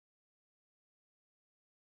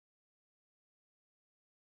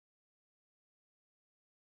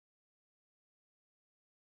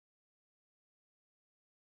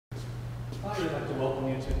Hi, I'd like to welcome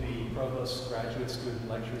you to the Provost Graduate Student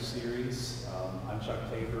Lecture Series. I'm Chuck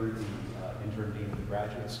Tabor, the Interim Dean of the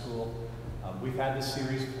Graduate School. We've had this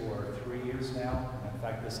series for 3 years now. In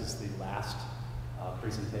fact, this is the last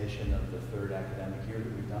presentation of the third academic year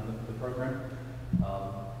that we've done the program.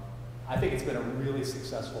 I think it's been a really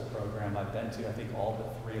successful program. I've been to, I think, all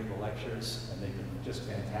but 3 of the lectures, and they've been just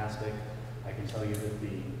fantastic. I can tell you that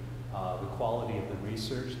the quality of the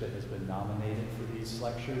research that has been nominated for these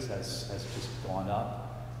lectures has just gone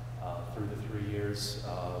up through the 3 years.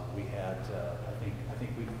 We had, I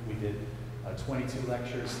think we did 22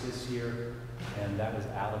 lectures this year, and that was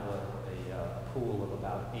out of a pool of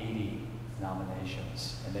about 80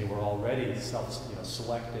 nominations, and they were already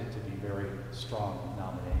selected to be very strong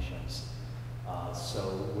nominations.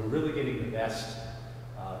 So we're really getting the best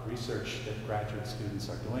research that graduate students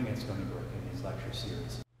are doing at Stony Brook in these lecture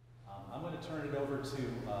series. I'm going to turn it over to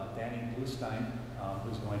Danny Bluestein,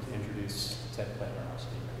 who's going to introduce Ted Claiborne, our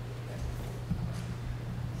speaker.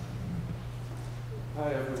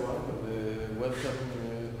 Hi everyone, welcome to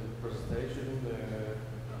the presentation.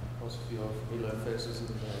 Most of you are familiar faces and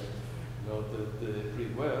know that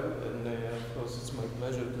pretty well, and of course it's my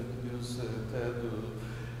pleasure to introduce Ted,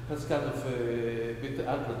 who has kind of a bit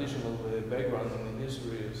untraditional background in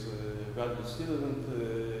history as a graduate student.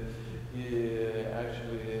 He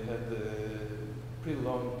actually had a pretty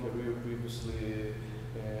long career previously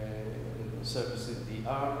in service in the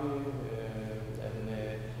Army, and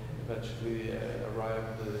eventually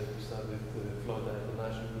arrived, studied at Florida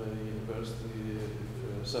International University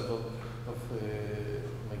with several of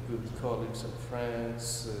my good colleagues and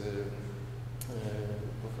friends,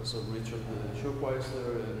 Professor Richard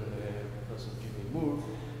Schurkweiser and Professor Jimmy Moore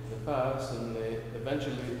in the past, and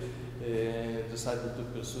eventually decided to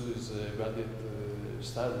pursue his graduate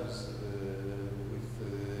studies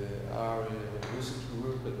with our research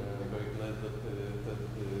group, and I'm very glad that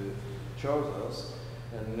chose us.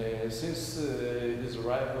 And since his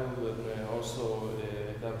arrival, and also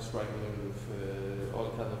I'm struggling with all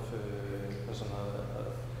kind of personal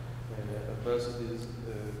adversities,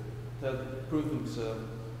 Ted proved himself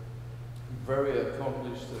very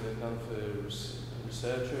accomplished kind of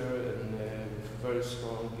researcher, and with very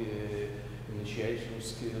strong initiation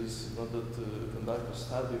skills in order to conduct a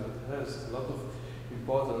study that has a lot of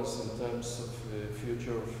importance in terms of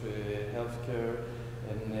future of healthcare,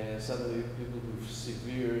 and suddenly people with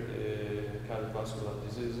severe cardiovascular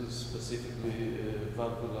diseases, specifically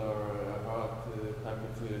valvular heart type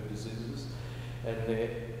of diseases. And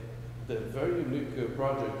the very unique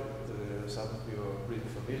project, some of you are pretty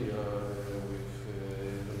familiar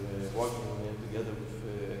with working together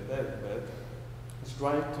with Ted, is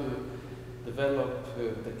trying to develop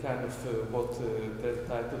the kind of what Ted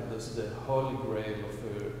titled as the holy grail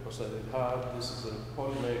of prosthetic heart. This is a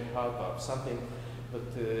polymeric heart valve, something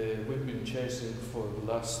that we've been chasing for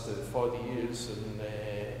the last 40 years, and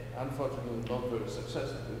unfortunately not very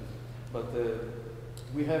successfully. But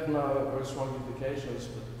we have now very strong indications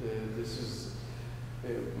that this is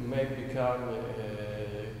may become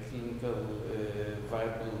a clinical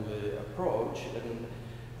viable approach, and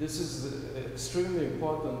this is extremely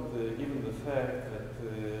important given the fact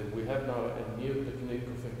that we have now a new technique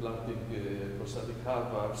of implanting prosthetic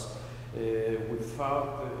heart valves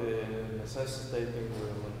without necessitating or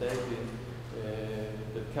mandating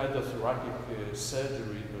the kind of thoracic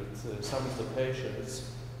surgery that some of the patients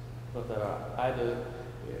that are either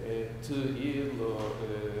too ill or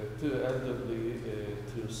too elderly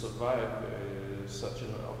to survive such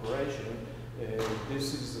an operation.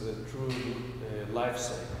 This is a true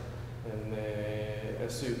lifesaver. And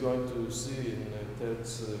as you're going to see in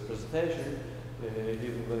Ted's presentation,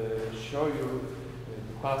 he'll show you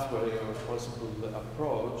the pathway or possible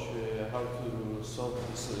approach, how to solve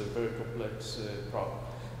this very complex problem.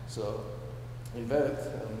 So, in that,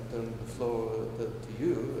 I'll turn the floor to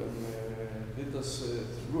you and lead us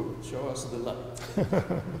through, show us the light.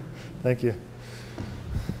 Thank you.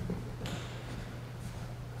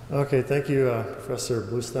 Okay, thank you, Professor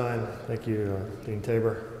Bluestein. Thank you, Dean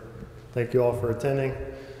Tabor. Thank you all for attending.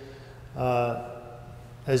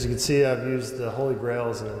 As you can see, I've used the Holy Grail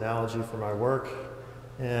as an analogy for my work.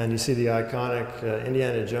 And you see the iconic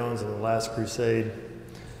Indiana Jones and the Last Crusade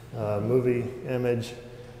movie image.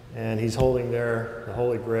 And he's holding there the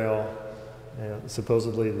Holy Grail,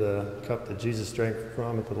 supposedly the cup that Jesus drank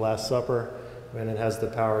from at the Last Supper, and it has the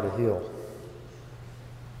power to heal.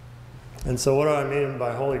 And so what do I mean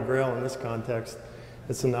by Holy Grail in this context?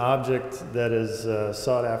 It's an object that is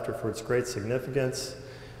sought after for its great significance,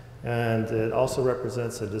 and it also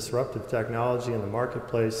represents a disruptive technology in the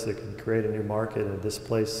marketplace that can create a new market and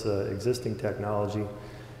displace existing technology.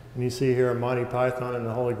 And you see here a Monty Python and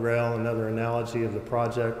the Holy Grail, another analogy of the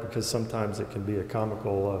project, because sometimes it can be a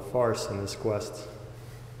comical farce in this quest.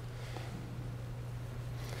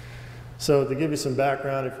 So to give you some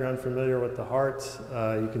background, if you're unfamiliar with the heart,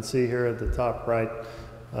 you can see here at the top right,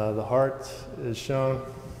 the heart is shown.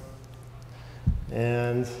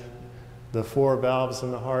 And the 4 valves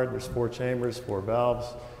in the heart, there's 4 chambers, 4 valves.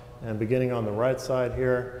 And beginning on the right side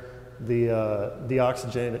here, the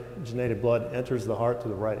deoxygenated blood enters the heart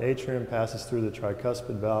through the right atrium, passes through the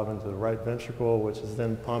tricuspid valve into the right ventricle, which is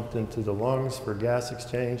then pumped into the lungs for gas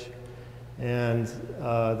exchange, and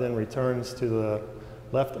then returns to the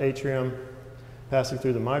left atrium, passing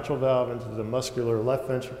through the mitral valve into the muscular left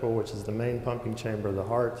ventricle, which is the main pumping chamber of the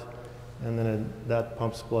heart. And then that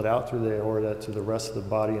pumps blood out through the aorta to the rest of the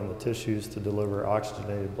body and the tissues to deliver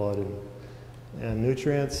oxygenated blood and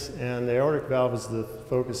nutrients. And the aortic valve is the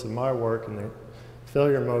focus of my work, and the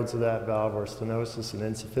failure modes of that valve are stenosis and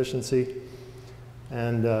insufficiency.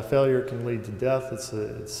 And failure can lead to death,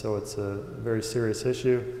 so it's a very serious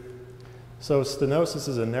issue. So stenosis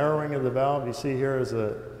is a narrowing of the valve. You see here is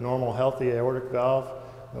a normal, healthy aortic valve.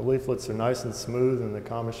 The leaflets are nice and smooth and the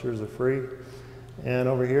commissures are free. And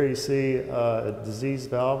over here you see a diseased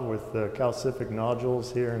valve with calcific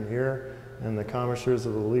nodules here and here, and the commissures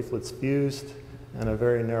of the leaflets fused and a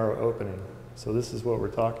very narrow opening. So this is what we're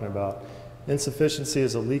talking about. Insufficiency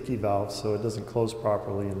is a leaky valve, so it doesn't close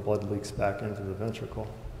properly and blood leaks back into the ventricle.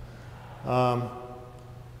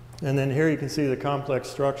 And then here you can see the complex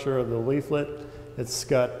structure of the leaflet. It's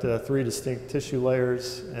got 3 distinct tissue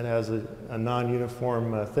layers and has a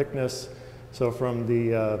non-uniform thickness. So from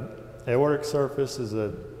the aortic surface is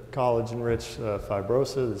a collagen-rich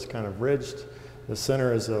fibrosa that's kind of ridged. The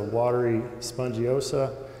center is a watery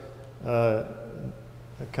spongiosa,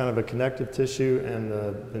 kind of a connective tissue, and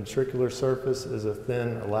the ventricular surface is a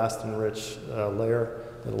thin elastin-rich layer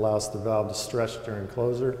that allows the valve to stretch during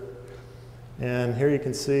closure. And here you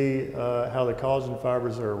can see how the collagen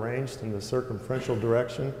fibers are arranged in the circumferential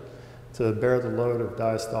direction to bear the load of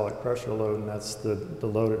diastolic pressure load, and that's the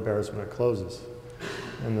load it bears when it closes.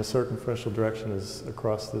 And the circumferential direction is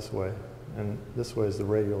across this way, and this way is the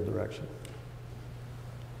radial direction.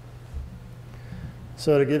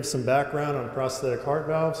 So to give some background on prosthetic heart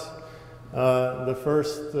valves, the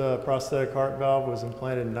first prosthetic heart valve was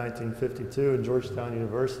implanted in 1952 at Georgetown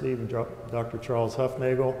University with Dr. Charles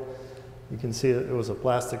Huffnagel. You can see it was a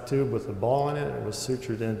plastic tube with a ball in it. It was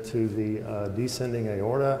sutured into the descending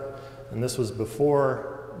aorta, and this was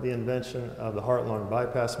before the invention of the heart-lung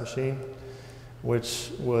bypass machine,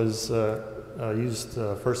 which was used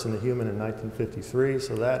first in the human in 1953,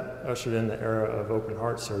 so that ushered in the era of open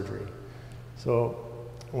heart surgery. So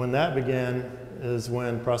when that began is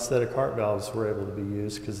when prosthetic heart valves were able to be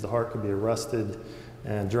used, because the heart could be arrested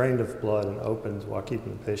and drained of blood and opened while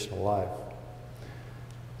keeping the patient alive.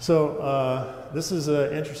 So this is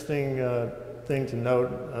an interesting thing to note,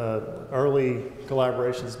 early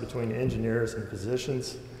collaborations between engineers and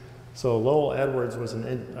physicians. So Lowell Edwards was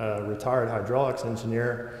a retired hydraulics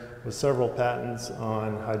engineer with several patents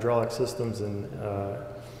on hydraulic systems and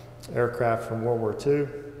aircraft from World War II.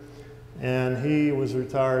 And he was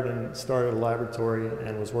retired and started a laboratory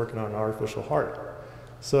and was working on an artificial heart.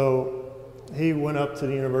 So he went up to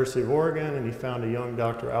the University of Oregon and he found a young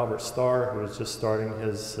Dr. Albert Starr who was just starting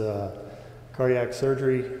his cardiac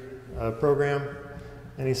surgery program.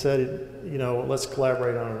 And he said, you know, let's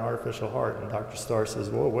collaborate on an artificial heart. And Dr. Starr says,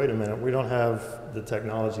 well, wait a minute, we don't have the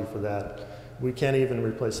technology for that. We can't even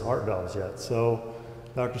replace the heart valves yet. So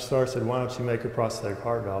Dr. Starr said, why don't you make a prosthetic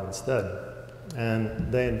heart valve instead?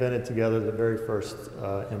 And they invented together the very first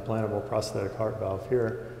implantable prosthetic heart valve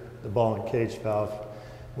here, the ball and cage valve,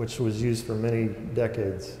 which was used for many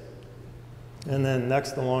decades. And then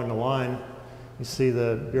next along the line, you see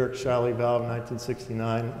the Burke-Shiley valve in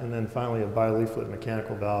 1969, and then finally a bileaflet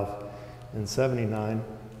mechanical valve in 79.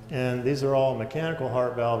 And these are all mechanical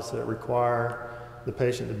heart valves that require the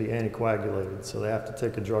patient to be anticoagulated. So they have to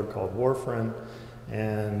take a drug called warfarin,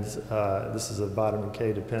 and this is a vitamin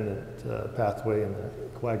K dependent pathway in the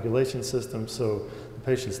coagulation system. So the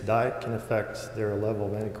patient's diet can affect their level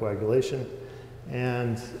of anticoagulation.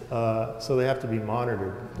 And so they have to be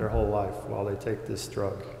monitored their whole life while they take this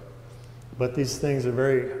drug. But these things are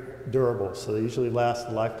very durable, so they usually last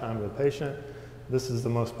the lifetime of the patient. This is the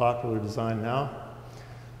most popular design now.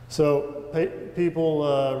 So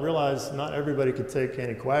people realized not everybody could take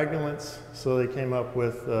anticoagulants, so they came up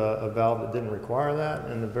with a valve that didn't require that,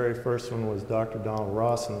 and the very first one was Dr. Donald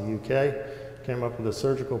Ross in the UK. Came up with a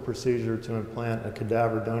surgical procedure to implant a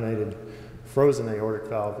cadaver-donated frozen aortic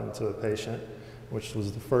valve into a patient, which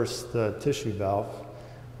was the first tissue valve.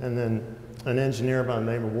 And then an engineer by the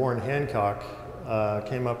name of Warren Hancock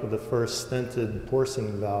came up with the first stented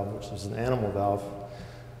porcine valve, which is an animal valve,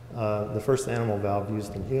 the first animal valve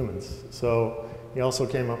used in humans. So he also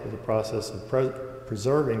came up with the process of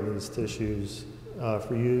preserving these tissues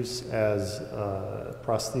for use as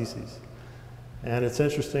prostheses. And it's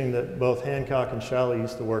interesting that both Hancock and Shalley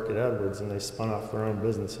used to work at Edwards, and they spun off their own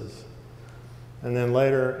businesses. And then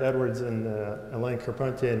later, Edwards and Alain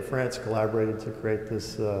Carpentier in France collaborated to create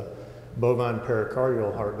this bovine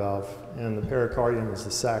pericardial heart valve. And the pericardium is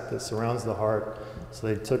the sac that surrounds the heart. So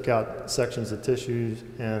they took out sections of tissues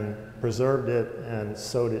and preserved it and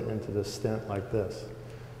sewed it into the stent like this.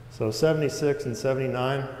 So 76 and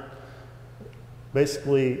 79,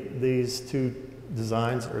 basically these two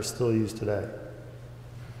designs are still used today.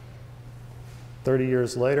 30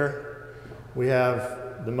 years later, we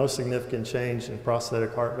have the most significant change in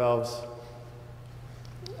prosthetic heart valves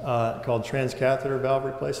called transcatheter valve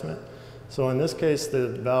replacement. So in this case, the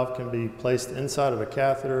valve can be placed inside of a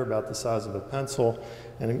catheter about the size of a pencil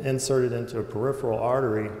and inserted into a peripheral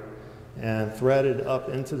artery and threaded up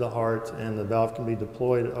into the heart, and the valve can be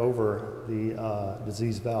deployed over the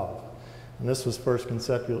diseased valve. And this was first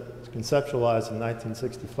conceptualized in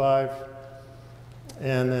 1965.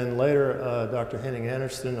 And then later, Dr. Henning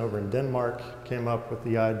Andersen over in Denmark came up with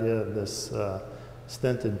the idea of this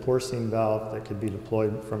stented porcine valve that could be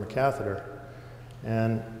deployed from a catheter.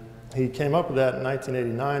 And he came up with that in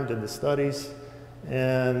 1989, did the studies,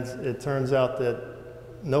 and it turns out that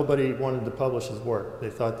nobody wanted to publish his work. They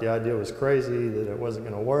thought the idea was crazy, that it wasn't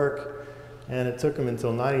going to work, and it took him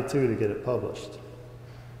until '92 to get it published.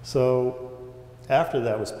 So after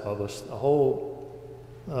that was published, a whole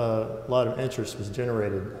lot of interest was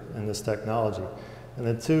generated in this technology. And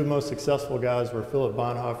the two most successful guys were Philip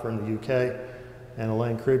Bonhoeffer in the UK and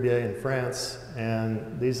Alain Cribier in France,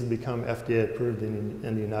 and these have become FDA approved in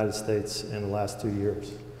the United States in the last 2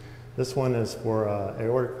 years. This one is for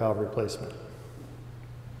aortic valve replacement.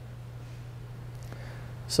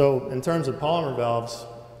 So in terms of polymer valves,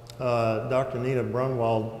 Dr. Nina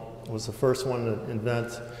Brunwald was the first one to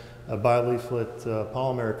invent a bileaflet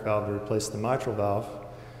polymeric valve to replace the mitral valve.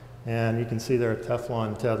 And you can see there are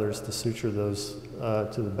Teflon tethers to suture those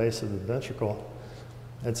to the base of the ventricle.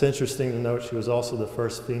 It's interesting to note she was also the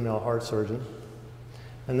first female heart surgeon.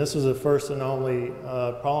 And this was the first and only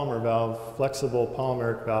polymer valve, flexible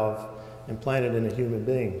polymeric valve implanted in a human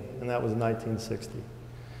being, and that was 1960.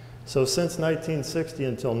 So since 1960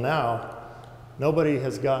 until now, nobody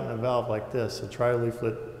has gotten a valve like this, a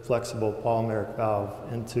trileaflet flexible polymeric valve,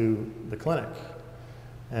 into the clinic.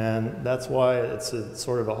 And that's why it's a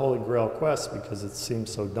sort of a holy grail quest, because it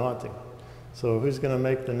seems so daunting. So who's going to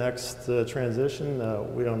make the next transition?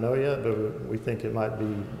 We don't know yet, but we think it might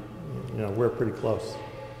be, we're pretty close.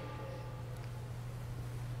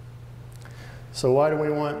 So why do we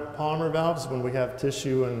want polymer valves when we have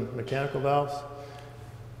tissue and mechanical valves?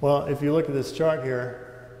 Well, if you look at this chart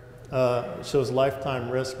here, it shows lifetime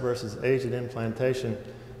risk versus age at implantation.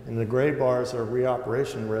 And the gray bars are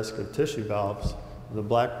reoperation risk of tissue valves. The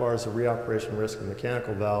black bars are reoperation risk of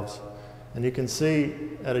mechanical valves. And you can see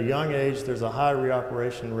at a young age, there's a high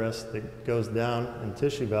reoperation risk that goes down in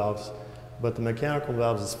tissue valves, but the mechanical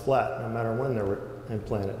valves is flat no matter when they're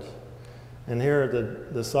implanted. And here,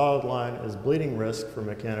 the solid line is bleeding risk for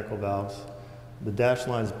mechanical valves. The dashed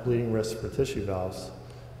line is bleeding risk for tissue valves.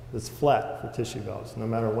 It's flat for tissue valves, no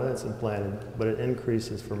matter when it's implanted, but it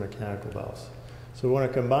increases for mechanical valves. So we want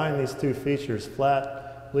to combine these two features,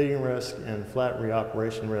 flat bleeding risk and flat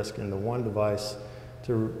reoperation risk, into one device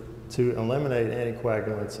to eliminate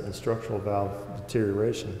anticoagulants and structural valve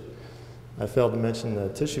deterioration. I failed to mention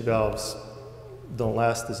that tissue valves don't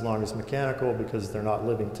last as long as mechanical because they're not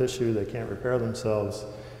living tissue, they can't repair themselves,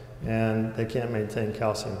 and they can't maintain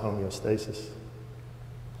calcium homeostasis.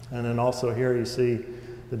 And then also here you see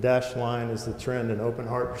the dashed line is the trend in open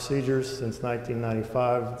heart procedures since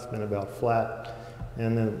 1995. It's been about flat.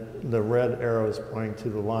 And then the red arrow is pointing to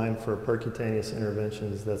the line for percutaneous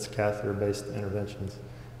interventions, that's catheter-based interventions.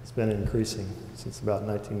 It's been increasing since about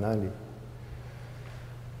 1990.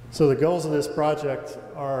 So the goals of this project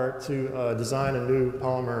are to design a new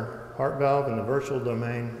polymer heart valve in the virtual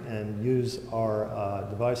domain and use our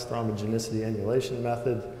device thrombogenicity emulation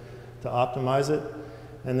method to optimize it,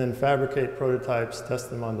 and then fabricate prototypes, test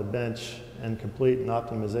them on the bench, and complete an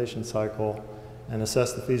optimization cycle and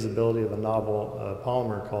assess the feasibility of a novel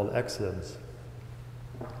polymer called XIBS.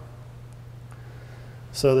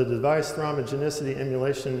 So the device thrombogenicity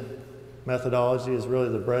emulation methodology is really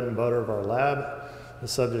the bread and butter of our lab, the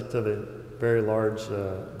subject of a very large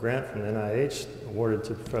grant from the NIH awarded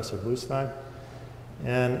to Professor Bluestein.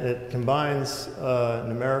 And it combines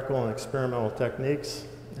numerical and experimental techniques,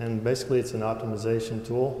 and basically it's an optimization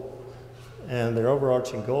tool. And their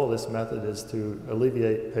overarching goal of this method is to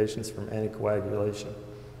alleviate patients from anticoagulation.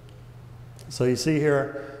 So you see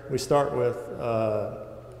here, we start with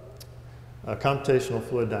computational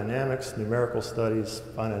fluid dynamics, numerical studies,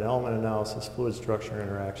 finite element analysis, fluid structure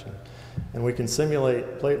interaction. And we can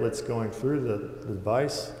simulate platelets going through the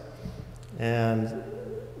device and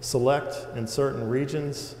select in certain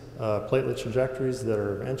regions platelet trajectories that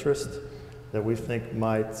are of interest that we think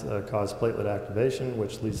might cause platelet activation,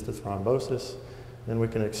 which leads to thrombosis. Then we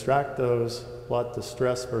can extract those, plot the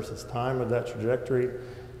stress versus time of that trajectory,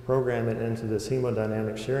 program it into this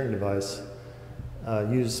hemodynamic shearing device,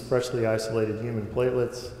 use freshly isolated human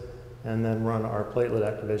platelets, and then run our platelet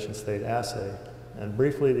activation state assay. And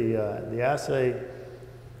briefly, the assay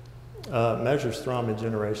measures thrombin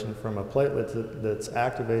generation from a platelet that's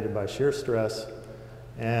activated by shear stress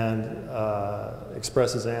and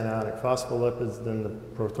expresses anionic phospholipids. Then the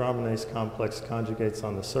prothrombinase complex conjugates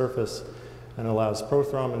on the surface and allows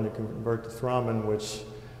prothrombin to convert to thrombin, which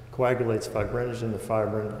coagulates fibrinogen to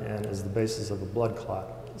fibrin and is the basis of a blood clot.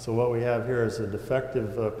 So what we have here is a defective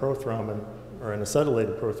prothrombin, or an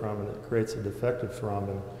acetylated prothrombin that creates a defective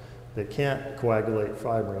thrombin that can't coagulate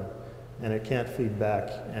fibrin, and it can't feed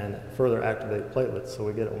back and further activate platelets. So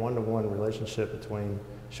we get a one-to-one relationship between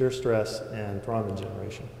shear stress and thrombin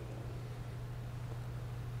generation.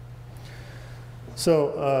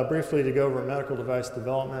 So briefly to go over medical device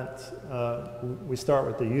development, we start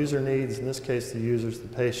with the user needs. In this case, the user is the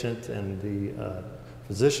patient and the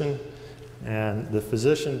physician. And the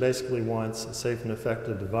physician basically wants a safe and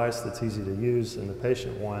effective device that's easy to use, and the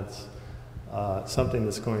patient wants something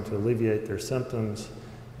that's going to alleviate their symptoms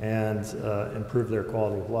and improve their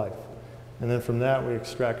quality of life. And then from that, we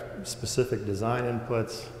extract specific design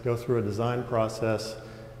inputs, go through a design process,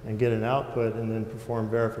 and get an output, and then perform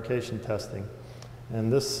verification testing.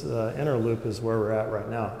 And this inner loop is where we're at right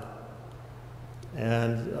now.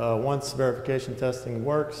 And once verification testing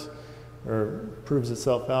works, or proves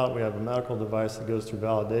itself out, we have a medical device that goes through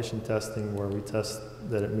validation testing where we test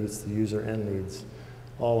that it meets the user end needs,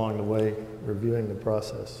 all along the way reviewing the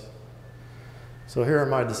process. So here are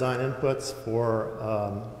my design inputs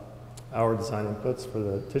for our design inputs for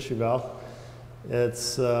the tissue valve.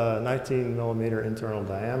 It's 19 millimeter internal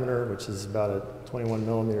diameter, which is about a 21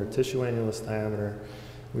 millimeter tissue annulus diameter.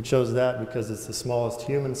 We chose that because it's the smallest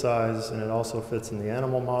human size and it also fits in the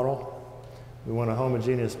animal model. We want a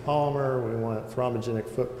homogeneous polymer, we want a thrombogenic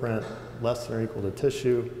footprint less than or equal to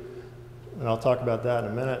tissue, and I'll talk about that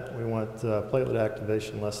in a minute. We want platelet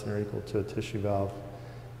activation less than or equal to a tissue valve.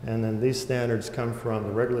 And then these standards come from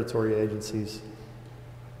the regulatory agencies.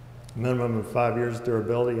 Minimum of 5 years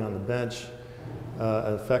durability on the bench,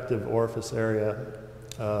 effective orifice area,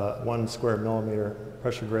 1 square millimeter,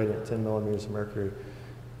 pressure gradient 10 millimeters of mercury,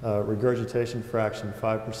 regurgitation fraction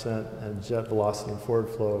 5%, and jet velocity and forward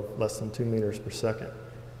flow of less than 2 meters per second.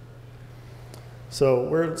 So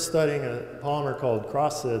we're studying a polymer called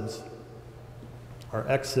cross SIBS, or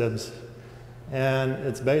X-SIBS, and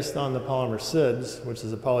it's based on the polymer SIBS, which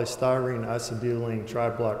is a polystyrene isobutylene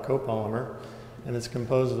triblock copolymer, and it's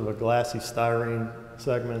composed of a glassy styrene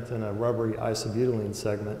segment and a rubbery isobutylene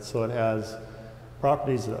segment. So it has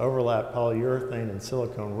properties that overlap polyurethane and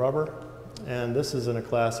silicone rubber. And this is in a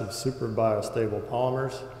class of super biostable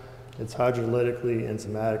polymers. It's hydrolytically,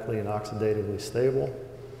 enzymatically, and oxidatively stable.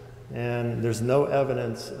 And there's no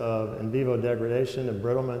evidence of in vivo degradation,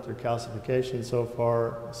 embrittlement, or calcification so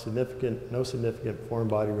far, no significant foreign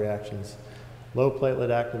body reactions, low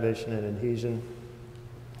platelet activation and adhesion.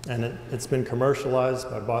 And it's been commercialized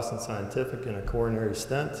by Boston Scientific in a coronary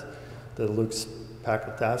stent, the elukes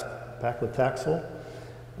paclitaxel,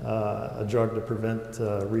 a drug to prevent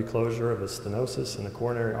reclosure of a stenosis in the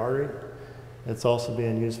coronary artery. It's also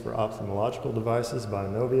being used for ophthalmological devices by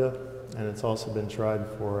Inovia, and it's also been tried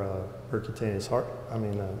for percutaneous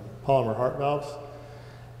polymer heart valves.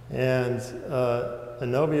 And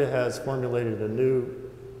Inovia has formulated a new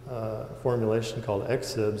formulation called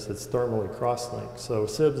X-SIBS that's thermally cross-linked. So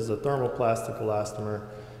SIBS is a thermoplastic elastomer.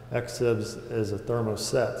 X-SIBS is a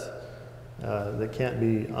thermoset that can't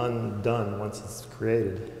be undone once it's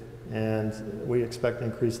created. And we expect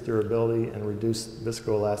increased durability and reduced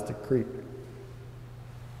viscoelastic creep.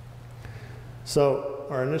 So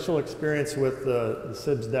our initial experience with the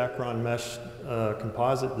SIBS Dacron mesh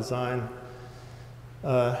composite design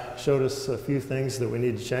showed us a few things that we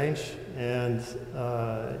need to change. And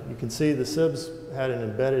you can see the SIBS had an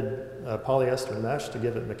embedded polyester mesh to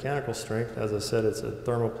give it mechanical strength. As I said, it's a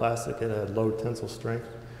thermoplastic, it had low tensile strength.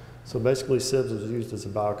 So basically SIBS was used as a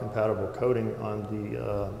biocompatible coating on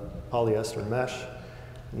the polyester mesh.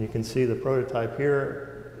 And you can see the prototype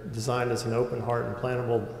here, designed as an open heart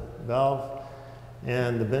implantable valve.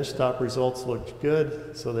 And the benchtop results looked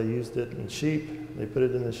good, so they used it in sheep. They put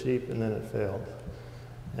it in the sheep and then it failed.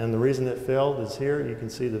 And the reason it failed is here, you can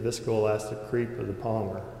see the viscoelastic creep of the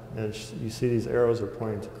polymer. And you see these arrows are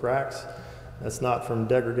pointing to cracks. That's not from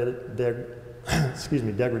degradation,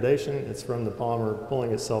 it's from the polymer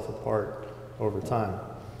pulling itself apart over time.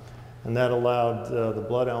 And that allowed the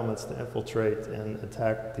blood elements to infiltrate and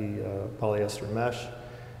attack the polyester mesh.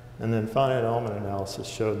 And then finite element analysis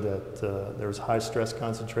showed that there was high stress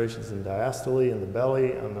concentrations in diastole in the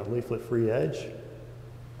belly on the leaflet-free edge.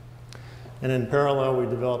 And in parallel, we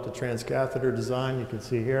developed a transcatheter design, you can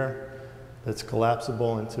see here, that's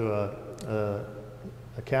collapsible into a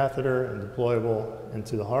catheter and deployable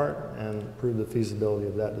into the heart, and proved the feasibility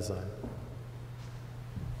of that design.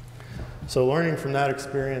 So learning from that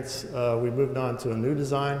experience, we moved on to a new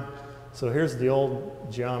design. So here's the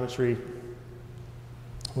old geometry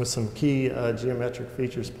with some key geometric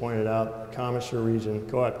features pointed out: commissure region,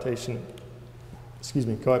 coaptation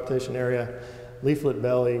area, leaflet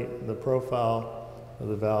belly, the profile of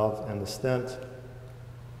the valve, and the stent.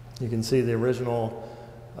 You can see the original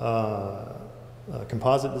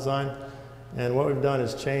composite design. And what we've done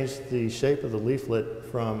is changed the shape of the leaflet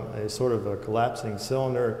from a sort of a collapsing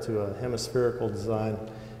cylinder to a hemispherical design,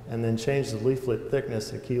 and then changed the leaflet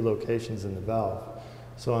thickness at key locations in the valve.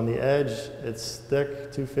 So on the edge, it's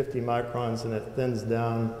thick, 250 microns, and it thins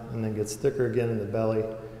down and then gets thicker again in the belly,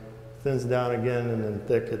 thins down again, and then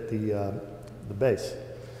thick at the base.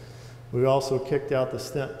 We also kicked out the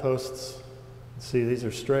stent posts. See, these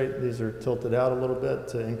are straight, these are tilted out a little bit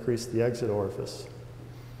to increase the exit orifice.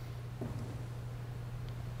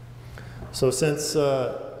 So since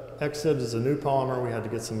XSIBS is a new polymer, we had to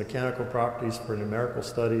get some mechanical properties for numerical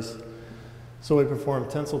studies. So we performed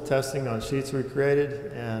tensile testing on sheets we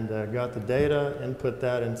created and got the data, input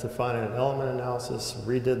that into finite element analysis,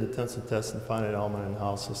 redid the tensile test and finite element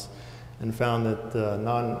analysis, and found that the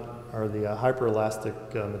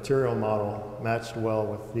hyperelastic material model matched well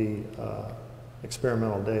with the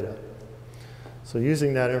experimental data. So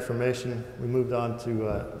using that information, we moved on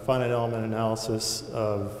to finite element analysis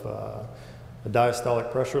of a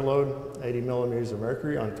diastolic pressure load, 80 millimeters of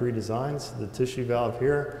mercury on 3 designs. The tissue valve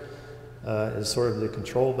here is sort of the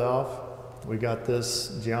control valve. We got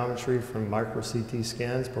this geometry from micro CT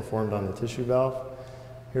scans performed on the tissue valve.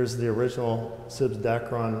 Here's the original SIBS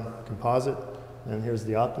Dacron composite, and here's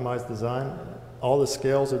the optimized design. All the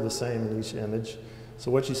scales are the same in each image. So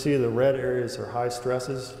what you see, the red areas are high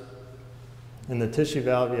stresses. In the tissue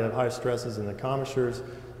valve, you have high stresses in the commissures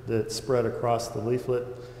that spread across the leaflet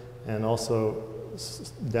and also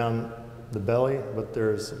down the belly, but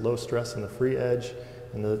there's low stress in the free edge.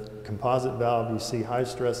 In the composite valve, you see high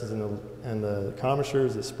stresses in the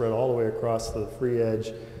commissures that spread all the way across the free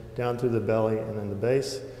edge, down through the belly and then the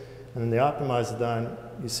base. And in the optimized design,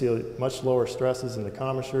 you see much lower stresses in the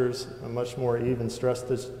commissures, a much more even stress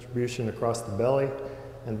distribution across the belly,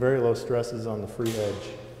 and very low stresses on the free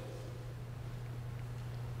edge.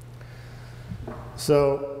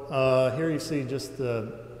 So here you see just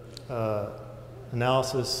the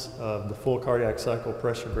analysis of the full cardiac cycle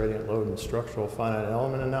pressure gradient load and structural finite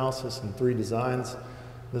element analysis in 3 designs.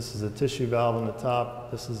 This is a tissue valve on the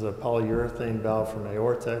top. This is a polyurethane valve from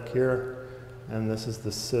Aortec here. And this is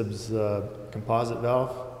the SIBS composite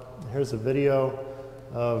valve. Here's a video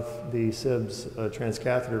of the SIBS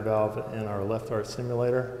transcatheter valve in our left heart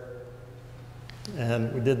simulator.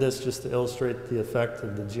 And we did this just to illustrate the effect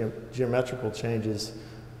of the geometrical changes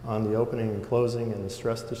on the opening and closing and the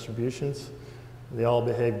stress distributions. They all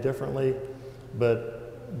behave differently, but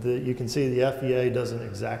you can see the FEA doesn't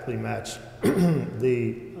exactly match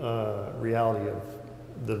the reality of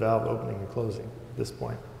the valve opening and closing at this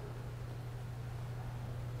point.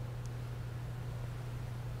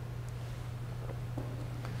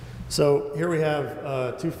 So here we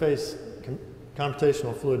have two-phase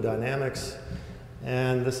computational fluid dynamics,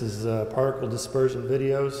 and this is particle dispersion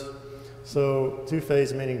videos. So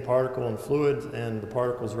two-phase meaning particle and fluid, and the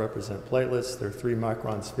particles represent platelets. They're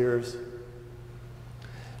 3-micron spheres.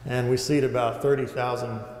 And we seed about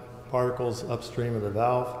 30,000 particles upstream of the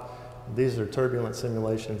valve. These are turbulent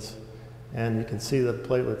simulations. And you can see the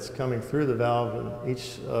platelets coming through the valve, and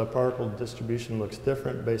each particle distribution looks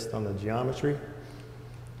different based on the geometry.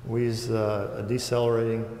 We use a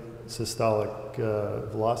decelerating systolic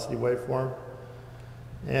velocity waveform.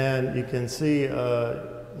 And you can see,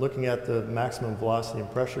 looking at the maximum velocity and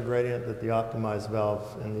pressure gradient, that the optimized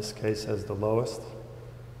valve in this case has the lowest.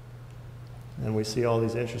 And we see all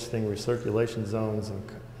these interesting recirculation zones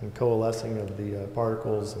and coalescing of the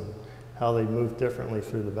particles and how they move differently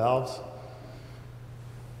through the valves.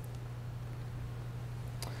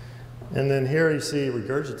 And then here you see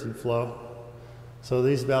regurgitant flow. So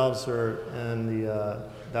these valves are in the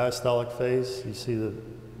diastolic phase. You see the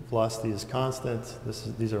velocity is constant.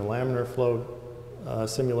 These are laminar flow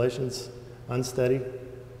simulations, unsteady.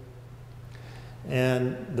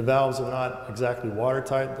 And the valves are not exactly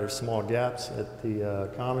watertight. There's small gaps at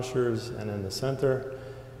the commissures and in the center.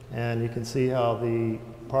 And you can see how the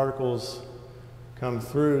particles come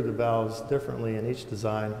through the valves differently in each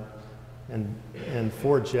design and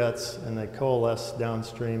 4 jets, and they coalesce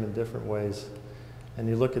downstream in different ways. And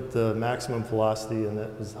you look at the maximum velocity, and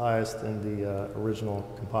that was highest in the original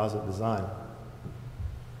composite design.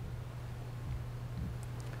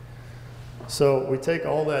 So we take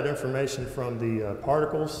all that information from the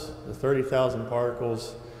particles, the 30,000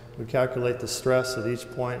 particles. We calculate the stress at each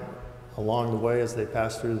point along the way as they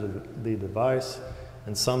pass through the device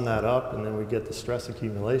and sum that up, and then we get the stress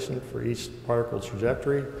accumulation for each particle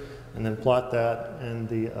trajectory, and then plot that in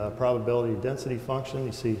the probability density function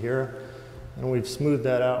you see here. And we've smoothed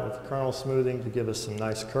that out with kernel smoothing to give us some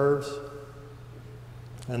nice curves.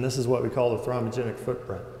 And this is what we call the thrombogenic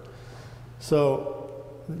footprint. So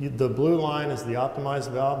the blue line is the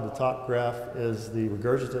optimized valve. The top graph is the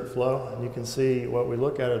regurgitant flow. And you can see what we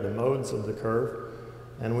look at are the modes of the curve.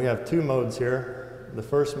 And we have 2 modes here. The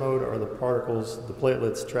first mode are the particles, the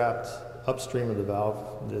platelets trapped upstream of the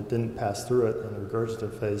valve that didn't pass through it in the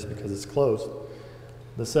regurgitant phase because it's closed.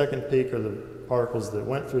 The second peak are the particles that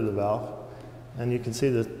went through the valve. And you can see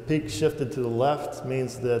the peak shifted to the left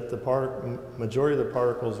means that the majority of the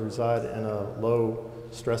particles reside in a low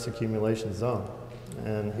stress accumulation zone.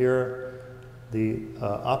 And here, the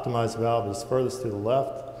optimized valve is furthest to the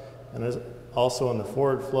left. And also in the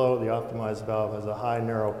forward flow, the optimized valve has a high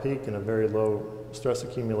narrow peak and a very low stress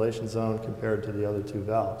accumulation zone compared to the other 2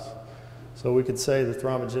 valves. So we could say the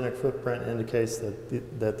thrombogenic footprint indicates that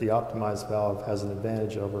the optimized valve has an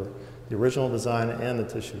advantage over the original design and the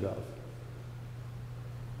tissue valve.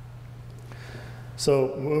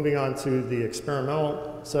 So moving on to the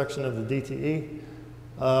experimental section of the DTE,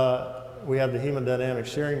 we have the hemodynamic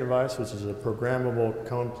shearing device, which is a programmable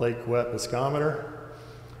cone plate Couette viscometer.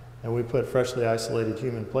 And we put freshly isolated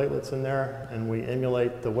human platelets in there, and we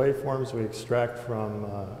emulate the waveforms we extract from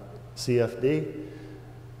CFD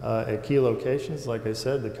at key locations. Like I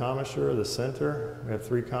said, the commissure, the center, we have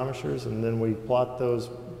 3 commissures, and then we plot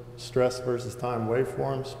those stress versus time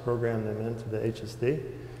waveforms, program them into the HSD.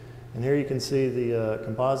 And here you can see the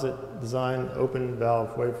composite design, open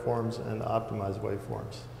valve waveforms, and the optimized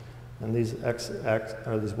waveforms. And these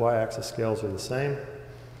y-axis scales are the same.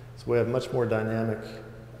 So we have much more dynamic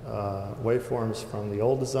waveforms from the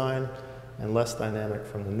old design and less dynamic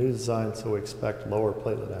from the new design, so we expect lower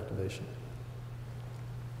platelet activation.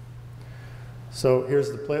 So here's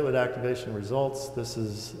the platelet activation results. This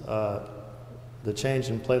is the change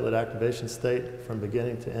in platelet activation state from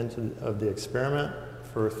beginning to end of the experiment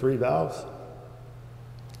for 3 valves.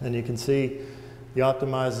 And you can see the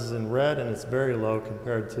optimized is in red, and it's very low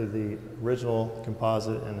compared to the original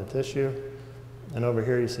composite and the tissue. And over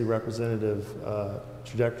here you see representative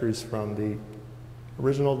trajectories from the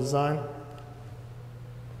original design.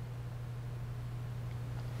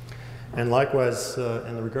 And likewise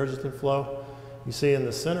in the regurgitant flow, you see in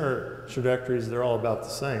the center trajectories, they're all about the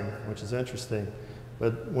same, which is interesting.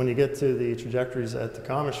 But when you get to the trajectories at the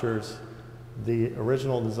commissures, the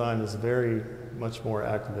original design is very much more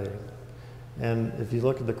activating. And if you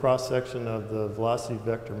look at the cross-section of the velocity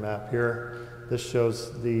vector map here, this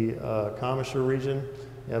shows the commissure region.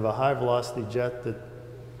 You have a high velocity jet that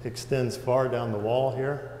extends far down the wall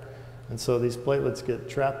here. And so these platelets get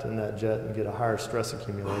trapped in that jet and get a higher stress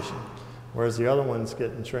accumulation. Whereas the other ones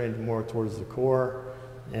get entrained more towards the core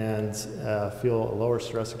and feel a lower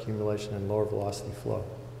stress accumulation and lower velocity flow.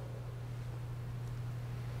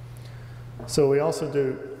 So we also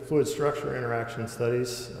do fluid structure interaction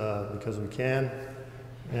studies because we can,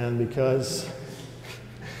 and because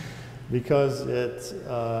it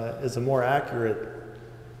is a more accurate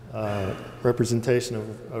representation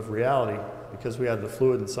of reality, because we have the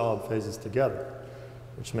fluid and solid phases together,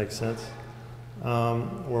 which makes sense.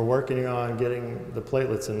 We're working on getting the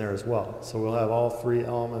platelets in there as well. So we'll have all 3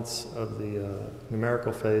 elements of the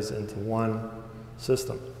numerical phase into one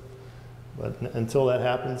system. But until that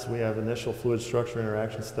happens, we have initial fluid structure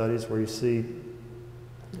interaction studies where you see,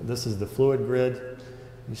 this is the fluid grid.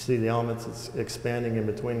 You see the elements expanding in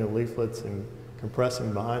between the leaflets and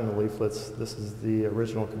compressing behind the leaflets. This is the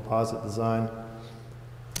original composite design.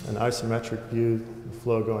 an isometric view, the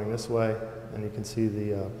flow going this way, and you can see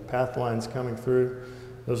the path lines coming through.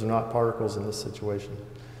 Those are not particles in this situation.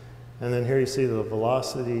 And then here you see the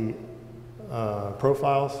velocity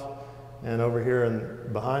profiles. And over here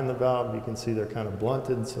and behind the valve, you can see they're kind of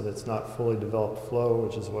blunted so that it's not fully developed flow,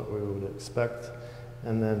 which is what we would expect.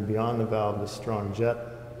 And then beyond the valve, the strong jet.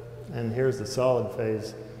 And here's the solid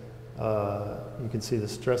phase. You can see the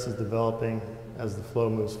stress is developing as the flow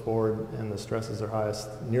moves forward, and the stresses are highest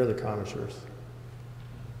near the commissures.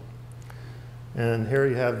 And here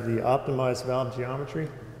you have the optimized valve geometry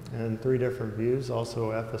in 3 different views,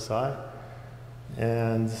 also FSI.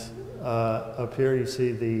 And up here you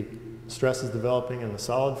see the stress is developing in the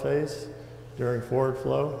solid phase during forward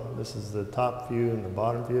flow. This is the top view and the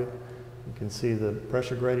bottom view. You can see the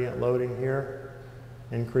pressure gradient loading here,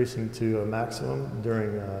 increasing to a maximum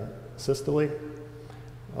during systole.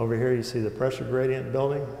 Over here you see the pressure gradient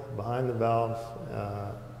building behind the valve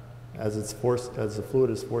as the fluid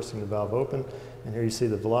is forcing the valve open. And here you see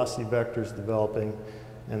the velocity vectors developing,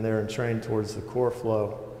 and they're entrained towards the core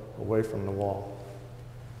flow away from the wall.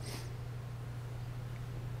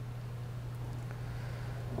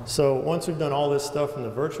 So once we've done all this stuff in the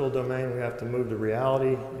virtual domain, we have to move to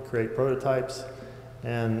reality and create prototypes.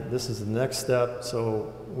 And this is the next step.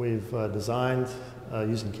 So we've designed,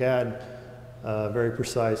 using CAD, a very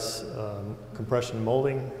precise compression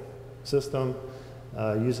molding system.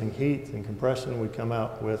 Using heat and compression, we come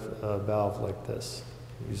out with a valve like this,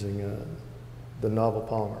 using the novel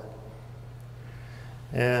polymer.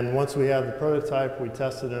 And once we have the prototype, we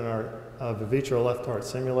test it in our Vivitro left heart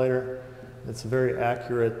simulator. It's a very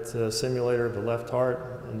accurate simulator of the left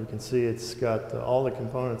heart, and you can see it's got all the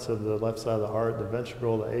components of the left side of the heart, the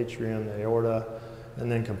ventricle, the atrium, the aorta,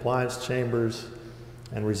 and then compliance chambers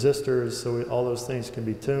and resistors. So all those things can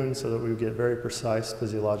be tuned so that we get very precise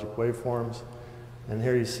physiologic waveforms. And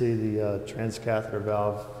here you see the transcatheter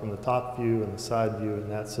valve from the top view and the side view in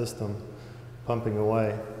that system pumping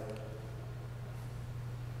away.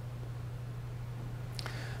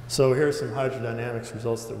 So here's some hydrodynamics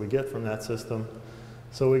results that we get from that system.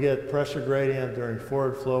 So we get pressure gradient during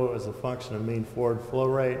forward flow as a function of mean forward flow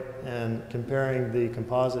rate. And comparing the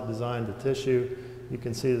composite design to tissue, you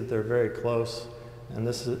can see that they're very close. And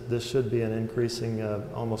this should be an increasing,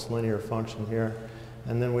 almost linear function here.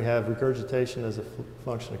 And then we have regurgitation as a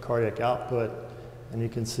function of cardiac output. And you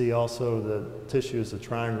can see also the tissue as the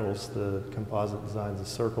triangles, the composite designs as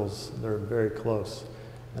circles. They're very close.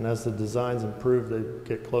 And as the designs improve, they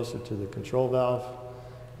get closer to the control valve,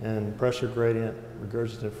 and pressure gradient,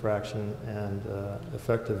 regurgitant fraction, and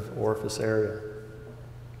effective orifice area.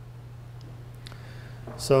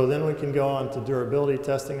 So then we can go on to durability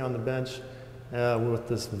testing on the bench. With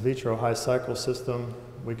this Vivitro high cycle system,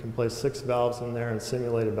 we can place 6 valves in there and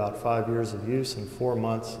simulate about 5 years of use in 4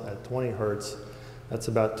 months at 20 hertz. That's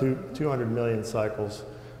about 200 million cycles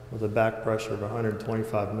with a back pressure of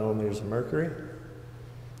 125 millimeters of mercury.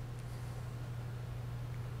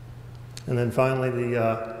 And then finally,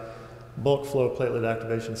 the bulk flow platelet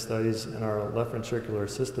activation studies in our left ventricular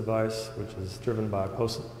assist device, which is driven by a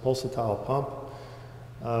pulsatile pump.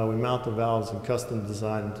 We mount the valves in custom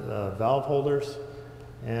designed valve holders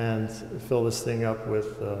and fill this thing up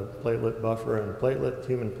with platelet buffer and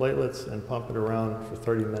human platelets, and pump it around for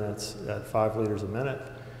 30 minutes at 5 liters a minute.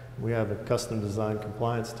 We have a custom designed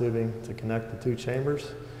compliance tubing to connect the 2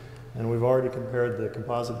 chambers. And we've already compared the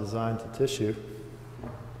composite design to tissue.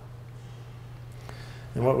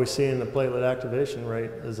 And what we see in the platelet activation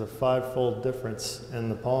rate is a 5-fold difference in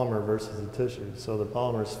the polymer versus the tissue. So the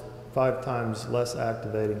polymer is 5 times less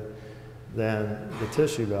activating than the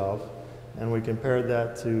tissue valve. And we compared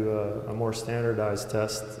that to a more standardized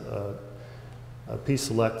test,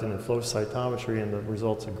 P-selectin and flow cytometry, and the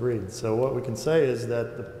results agreed. So what we can say is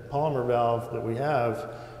that the polymer valve that we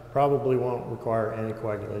have probably won't require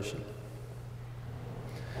anticoagulation.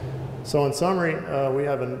 So in summary, we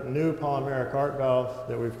have a new polymeric heart valve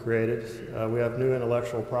that we've created. We have new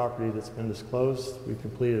intellectual property that's been disclosed. We've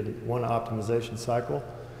completed 1 optimization cycle.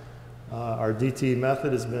 Our DT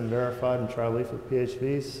method has been verified in trileaflet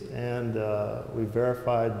PHVs, and we've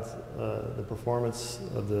verified the performance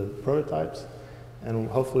of the prototypes. And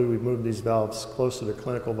hopefully we've moved these valves closer to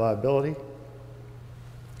clinical viability.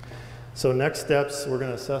 So next steps, we're going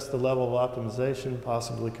to assess the level of optimization,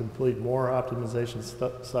 possibly complete more optimization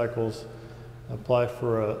cycles, apply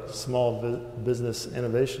for a small business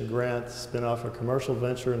innovation grant, spin off a commercial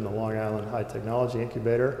venture in the Long Island High Technology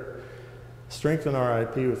Incubator, strengthen our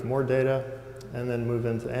IP with more data, and then move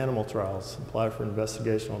into animal trials, apply for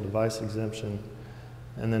investigational device exemption,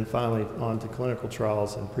 and then finally on to clinical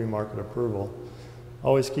trials and pre-market approval.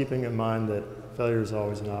 Always keeping in mind that failure is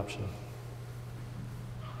always an option.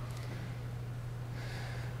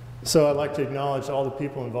 So I'd like to acknowledge all the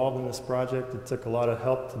people involved in this project. It took a lot of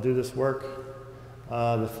help to do this work.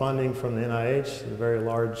 The funding from the NIH, a very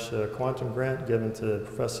large quantum grant given to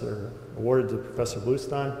awarded to Professor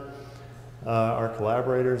Bluestein. Our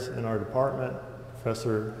collaborators in our department,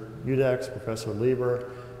 Professor Udex, Professor Lieber,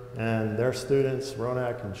 and their students,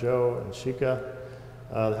 Ronak and Joe and Shika.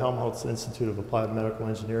 The Helmholtz Institute of Applied Medical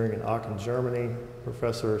Engineering in Aachen, Germany,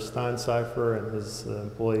 Professor Steinseifer and his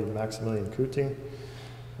employee Maximilian Kuting.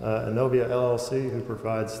 Inovia LLC, who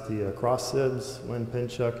provides the cross sibs. Lynn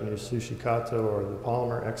Pinchuk and Yasushi Kato are the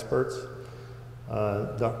polymer experts.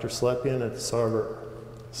 Dr. Slepian at the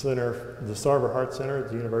Sarver Heart Center at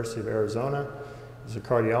the University of Arizona is a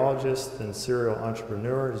cardiologist and serial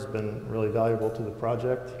entrepreneur who's been really valuable to the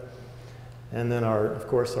project. And then, of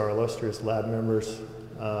course, our illustrious lab members,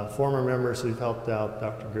 former members who've helped out,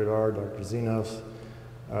 Dr. Goddard, Dr. Zenos,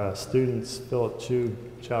 students, Philip Chu,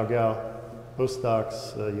 Chao Gao,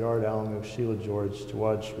 postdocs, Yard Alamu, Sheila George,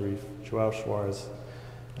 Jawad Sharif, Joao Schwarz,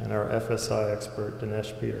 and our FSI expert,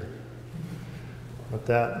 Dinesh Peter. With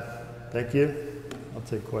that, thank you. I'll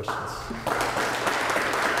take questions.